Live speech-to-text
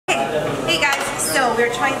So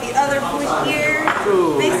we're trying the other food here.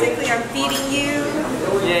 Ooh. Basically, I'm feeding you.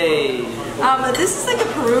 Yay! This is like a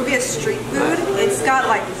Peruvian street food. It's got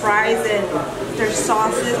like fries and there's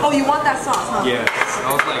sauces. Oh, you want that sauce, huh? Yes.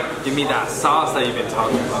 I was like, give me that sauce that you've been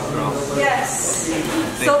talking about, girl. Yes.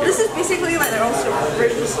 This is basically like their own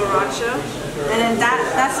original sriracha. And then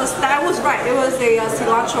that was right. It was a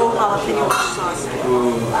cilantro jalapeno sauce.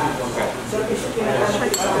 Ooh. Okay.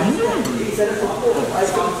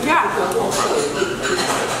 Yeah.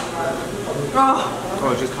 Oh,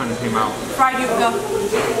 it just kind of came out. fried yuca.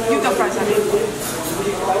 Yuca fries, I mean.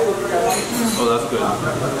 Oh, that's good.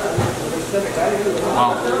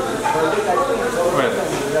 Wow. Wait.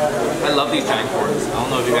 I love these giant corns. I don't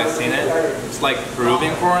know if you guys seen it. It's like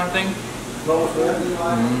Peruvian corn thing. I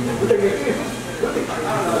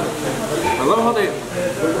love how they. I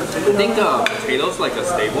think potatoes like a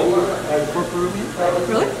staple for Peruvian.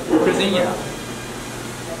 Really? Cuisine, yeah.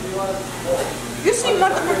 You seem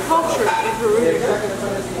much more cultured in Peru.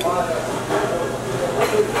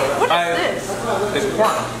 What is this? It's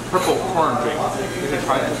corn. Purple corn drink. You should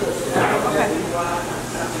try it. Okay.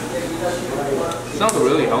 It sounds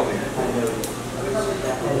really healthy.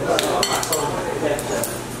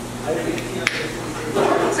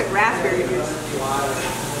 Looks like raspberry juice.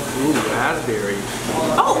 Ooh, raspberry.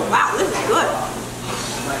 Oh, wow, this is good.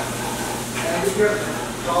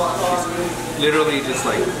 Literally just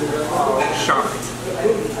like shocked.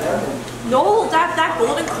 No, that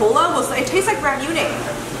golden cola it tastes like Ramune.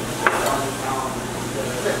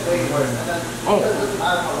 Oh,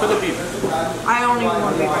 for the beef. I don't even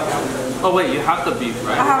want beef right now. Oh wait, you have the beef,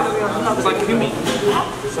 right? I have the beef. No, It's like cumi.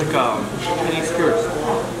 It's like mini skewers.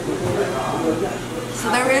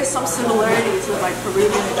 So there is some similarities with like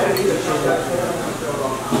Peruvian and Chinese.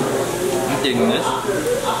 I'm digging this.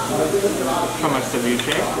 How much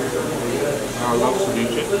ceviche? I love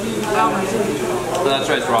ceviche. But that's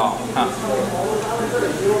right, it's raw. Huh.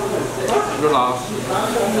 You're lost.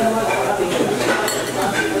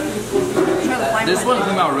 This one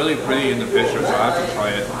came out really pretty in the picture, so I have to try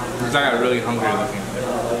it. Because I got really hungry looking at it.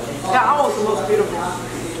 Yeah, almost the most beautiful.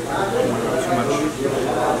 Too much.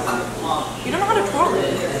 You don't know how to twirl it.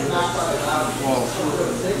 Well,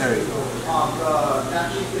 there you go.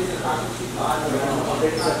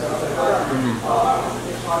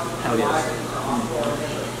 Hell yes.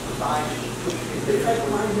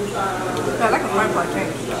 Yeah, I like a fried plantain.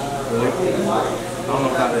 Really? I don't know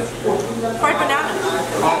what that is. Fried banana.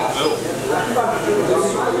 Oh, ew.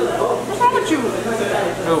 What's wrong with you?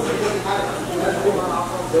 Ew.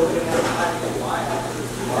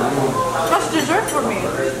 That's dessert for me.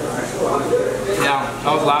 Yeah, I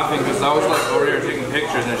was laughing because I was like over here taking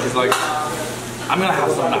pictures and she's like, I'm gonna have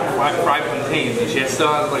some of that fried plantains, and she still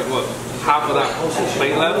has like what, half of that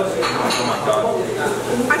plate left. Oh my god.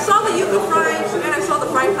 I saw the yuca fries and I saw the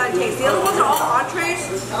fried plantains. The other ones are all entrees.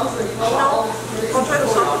 No, I'll try the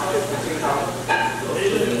sausage.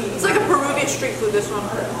 It's like a Peruvian street food, this one.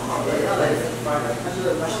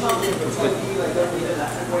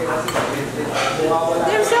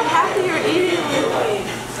 They're so happy you're eating with me.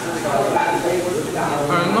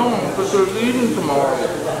 I know, because we're leaving tomorrow.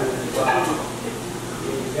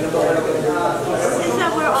 Is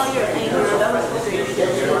that where all your anger is?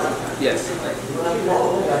 Yes.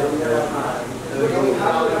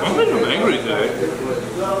 I'm kind of angry today.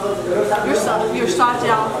 You're sad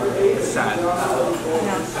down. Sad. Yeah.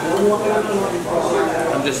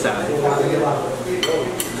 I'm just sad.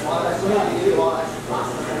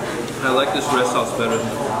 I like this red sauce better.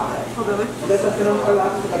 Oh, really?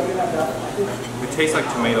 It tastes like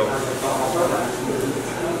tomato.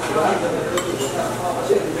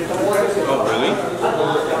 Oh, really?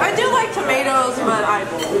 I do like tomatoes, but I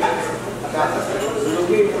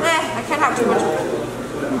can't have too much of it.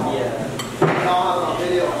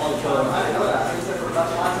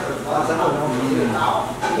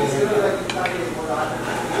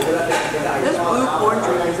 This blue corn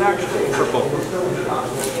drink is actually Purple.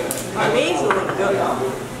 amazingly good.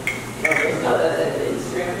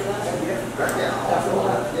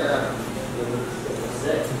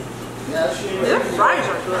 Their fries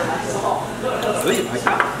are good. Really? Like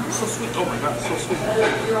that? It's so sweet. Oh my god, it's so sweet.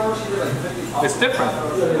 It's different.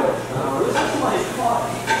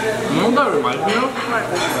 You know what that reminds me of?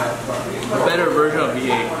 A better version of V8.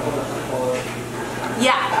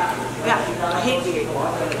 Yeah. Yeah. I hate V8.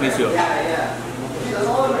 Me too.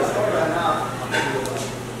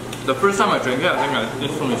 The first time I drank it, I think I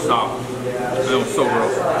instantly stopped. It was so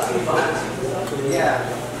gross.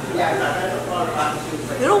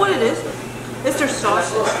 You know what it is? It's their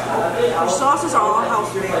sauces. Their sauces are all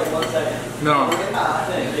house made. No.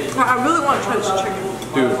 I really want to try this chicken.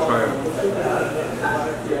 Dude, try it.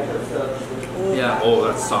 Oh,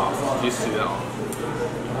 that's soft. You see that one?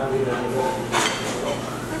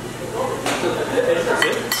 That's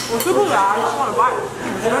it? Well, people that I just want to buy it.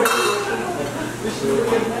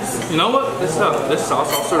 You know what? This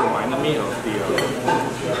sauce also reminded me of the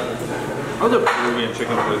other Peruvian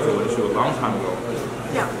chicken place we went to a long time ago.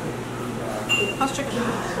 Yeah. How's chicken?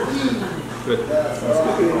 Good.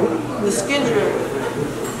 The skin's really good.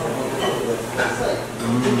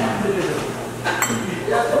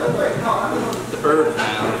 The herbs,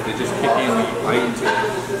 man, they just kick in when you bite into it.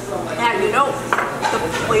 Yeah, you know, the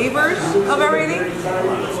flavors of everything.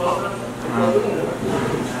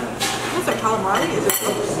 What's that, calamari? Is it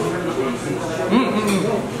close?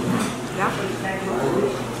 Yeah.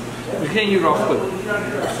 You can't eat raw squid.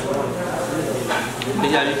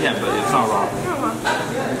 Yeah, you can, but it's not raw.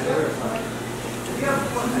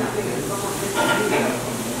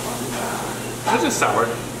 It's just sour,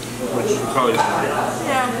 which you probably don't like.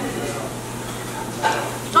 Yeah.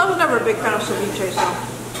 I was never a big fan of ceviche, so.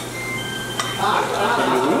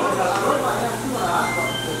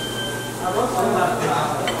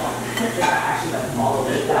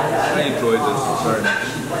 I enjoy this very much.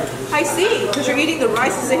 I see, because you're eating the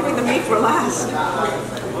rice and saving the meat for last.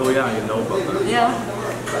 Oh yeah, you know about that. Yeah.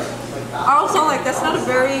 I also like that's not a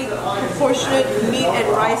very proportionate meat and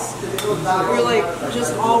rice. You're like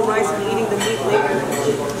just all rice and eating the meat later.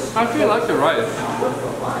 I feel like the rice.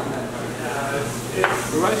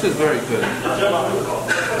 The rice is very good.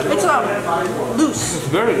 It's loose. It's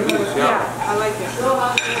very loose, Yeah, I like it.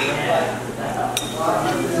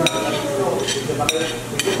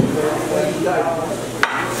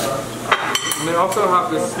 And they also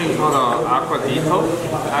have this thing called aquadito.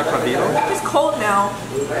 It's cold now.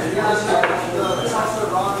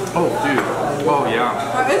 Oh, dude. Oh,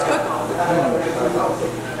 yeah. It's good though.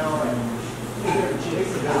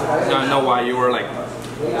 Now I know why you were like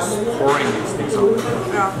pouring these things on.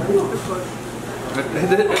 Yeah, it's good.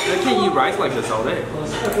 They can't eat rice like this all day.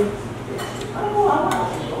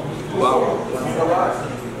 Wow.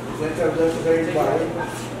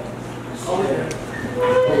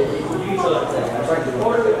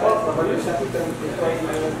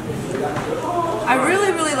 I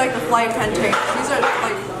really like the flying plantains. These are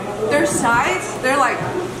like their sides. They're like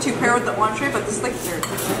to pair with the entree, but this is like they're.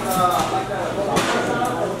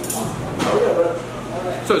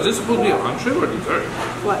 So is this supposed to be an entree or dessert?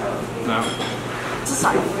 What? No. It's a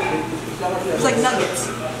side. It's like nuggets.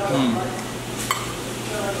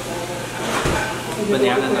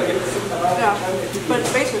 Banana nuggets. Yeah, but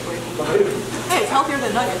basically, hey, it's healthier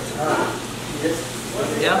than nuggets.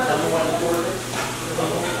 Yeah.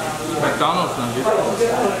 McDonald's nuggets.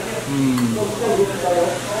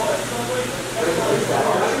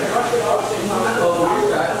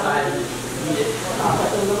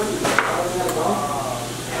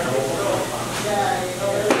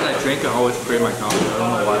 When I drink, I always crave McDonald's. I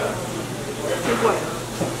don't know why. Like what?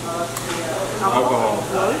 Alcohol.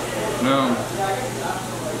 Really? No.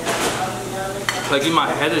 Like in my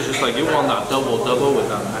head, it's just like you want that double with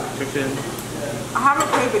that mac chicken. I haven't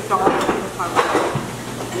craved McDonald's in a time.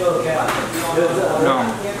 No.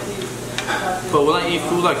 But when I eat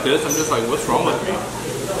food like this, I'm just like, what's wrong with me?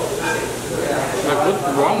 Like, what's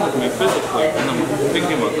wrong with me physically? And I'm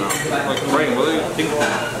thinking about that. Like, brain, what are you thinking?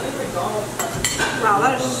 Wow,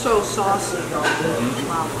 that is so saucy.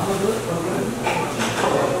 Wow.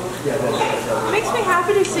 It makes me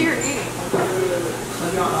happy to see you're eating.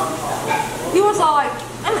 He was all like,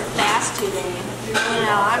 I'm a fast today. You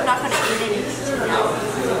know, I'm not going to eat anything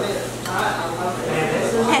tonight.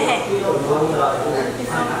 Hey. You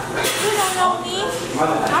don't know me?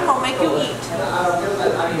 I'm going to make you eat.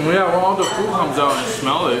 Yeah, when all the food comes out and you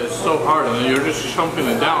smell it, it's so hard. And then you're just chumping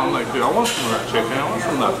it down. I'm like, dude, I want some of that chicken. I want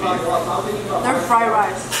some of that beef. They're fried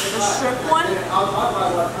rice. The shrimp one? Oh,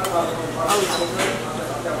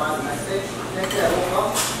 yeah.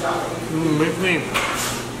 Makes me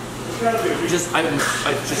I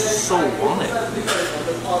just so want it.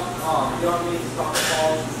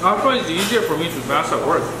 I find it's easier for me to fast at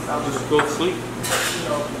work. I'll just go to sleep.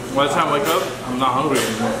 By the time I wake up, I'm not hungry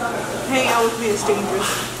anymore. Hanging out with me is dangerous.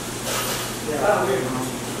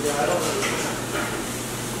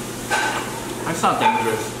 That's not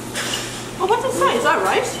dangerous. Oh, what's inside? Is that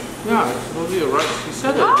rice? Yeah, it's supposed to be a rice. You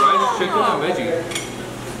said it. Rice, chicken, and veggie.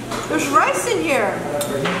 There's rice in here.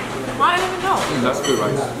 I didn't even know. That's good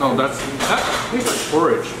rice. No, that tastes like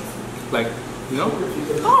porridge. Like, you know?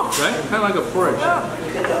 Oh. Right? Kind of like a porridge. Yeah.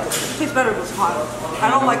 It tastes better if it's hot. I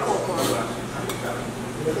don't like cold porridge.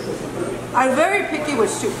 I'm very picky with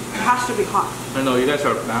soup. It has to be hot. I know, you guys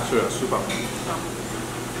are master at soup.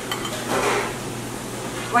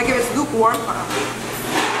 Like if it's lukewarm,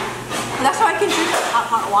 That's why I can drink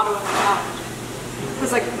hot water with my mouth.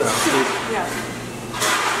 Because like, yeah.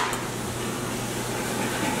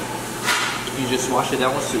 You just wash it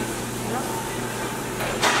down with soup.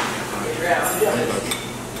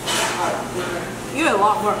 You ate a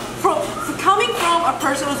lot more. Coming from a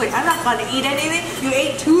person who's like, I'm not gonna eat anything, you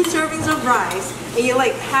ate 2 servings of rice, and you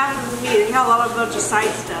like half of the meat, and you got a lot of bunch of side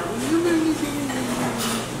stuff.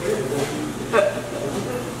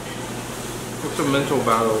 It's a mental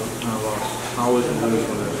battle I lost. I always lose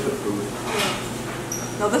when it's the food.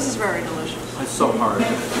 No, this is very delicious. It's so hard.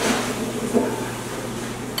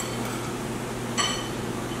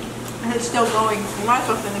 And it's still going. You might as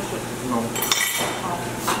well finish it. No. Oh.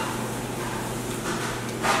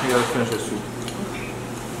 You gotta finish the soup.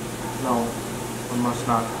 No, I must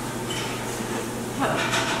not.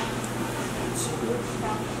 It's so good.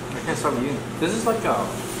 I can't stop eating. This is like a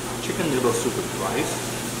chicken noodle soup with rice.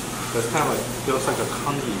 But it's kind of like, feels like a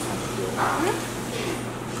congee kind of feel.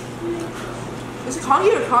 Is it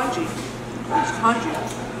congee or congee? It's congee.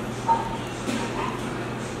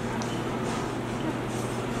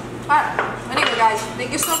 Alright, anyway guys,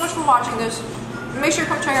 thank you so much for watching this. Make sure to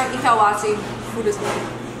come check out Inka Wasi. Food is good.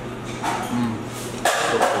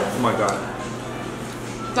 Oh my god.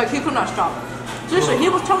 Like he could not stop. Seriously, he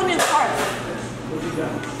was telling me in the car,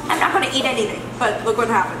 I'm not gonna eat anything. But look what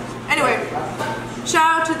happened. Anyway,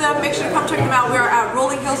 shout out to them. Make sure to come check them out. We are at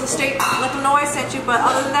Rolling Hills Estate. Let them know I sent you. But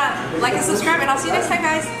other than that, like and subscribe, and I'll see you next time,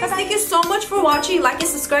 guys. Thank you so much for watching. Like and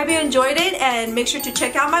subscribe if you enjoyed it, and make sure to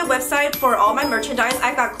check out my website for all my merchandise.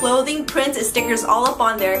 I've got clothing, prints, and stickers all up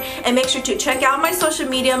on there. And make sure to check out my social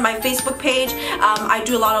media, my Facebook page. I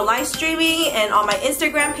do a lot of live streaming, and on my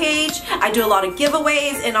Instagram page, I do a lot of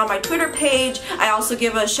giveaways, and on my Twitter page, I also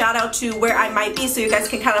give a shout out to where I might be, so you guys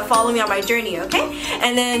can kind of follow me on my journey, okay?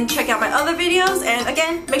 And then check out my other videos, and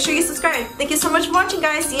again, make sure you subscribe. Thank you so much for watching,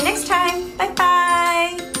 guys. See you next time. Bye bye.